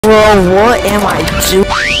Bro, what am I doing?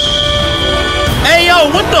 Hey yo,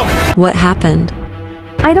 what the? What happened?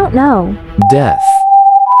 I don't know. Death.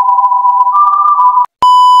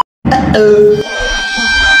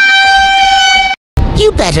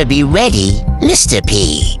 You better be ready, Mr.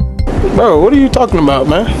 P. Bro, what are you talking about,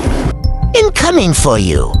 man? Incoming for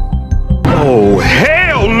you. Oh,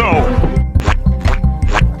 hell no!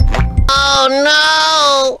 Oh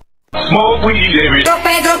no! Smoke weed, baby.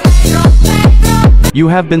 You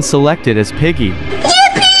have been selected as Piggy.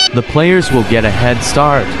 The players will get a head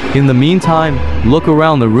start. In the meantime, look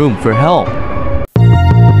around the room for help.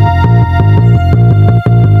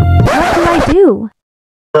 What do I do?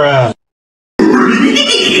 Bruh. Come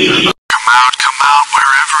out,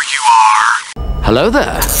 wherever you are. Hello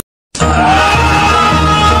there.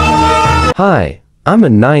 Hi, I'm a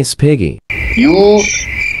nice piggy. You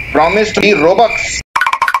promised me Robux.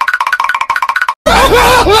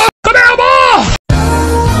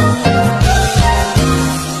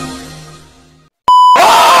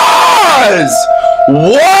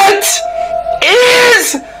 What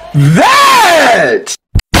is that?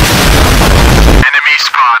 Enemy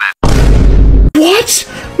spotted. What?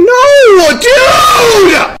 No,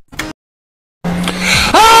 dude!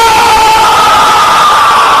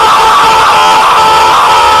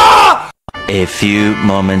 A few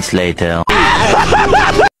moments later.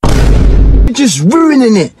 You're just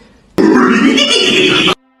ruining it.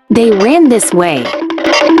 They ran this way.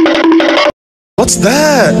 What's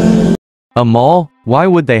that? A mall? Why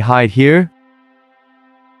would they hide here?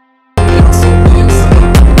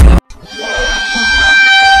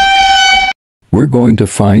 We're going to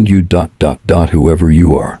find you ... whoever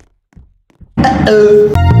you are.